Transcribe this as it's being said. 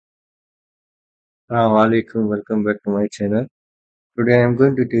Assalamu alaikum, welcome back to my channel. Today I am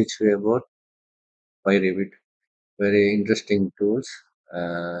going to teach you about Pyrevit, very interesting tools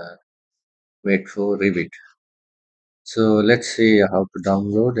uh, made for Revit. So let's see how to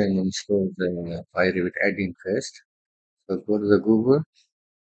download and install the Pyrevit add-in first. So go to the Google,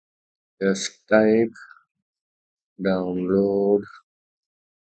 just type download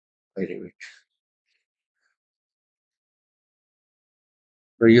Pyrevit.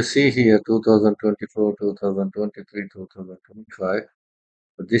 So you see here 2024, 2023, 2025.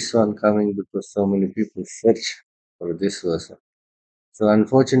 But this one coming because so many people search for this version. So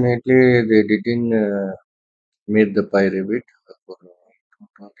unfortunately, they didn't made the Pyrevit for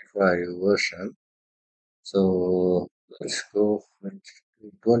 225 version. So let's go with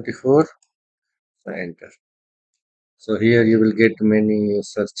 24, enter. So here you will get many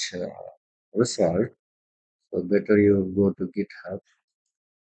search result. So better you go to GitHub.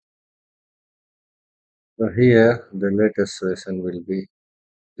 So here the latest version will be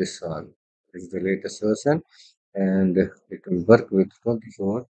this one. This is the latest version, and it will work with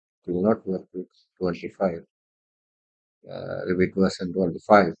 24. It will not work with 25. Revit version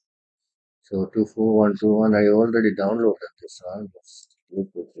 25. So 24121, I already downloaded this one. Just look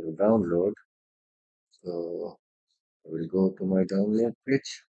it will download. So I will go to my download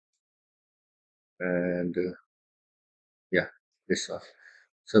page and yeah, this one.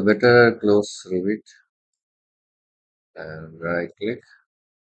 So better close Revit and right click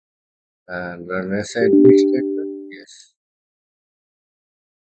and run as administrator. Yes.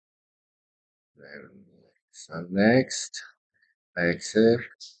 And so next, I accept.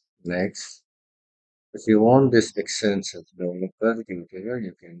 Next. If you want this extension developer tutorial,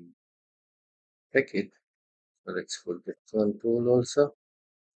 you can take it. So let's put this one tool also.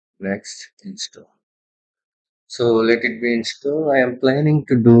 Next, install. So let it be installed. I am planning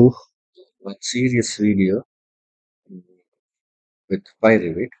to do one serious video with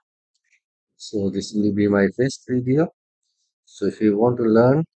Pyrevit. So this will be my first video. So if you want to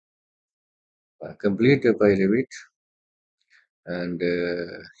learn, complete the Pyrevit and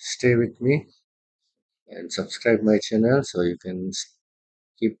stay with me and subscribe my channel so you can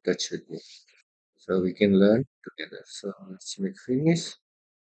keep touch with me. So we can learn together. So let's make finish.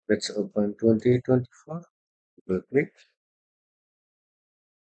 Let's open 2024. Double click.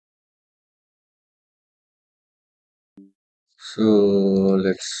 So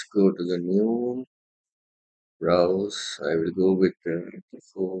let's go to the new browse. I will go with the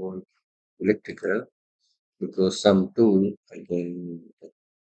phone electrical because some tool I can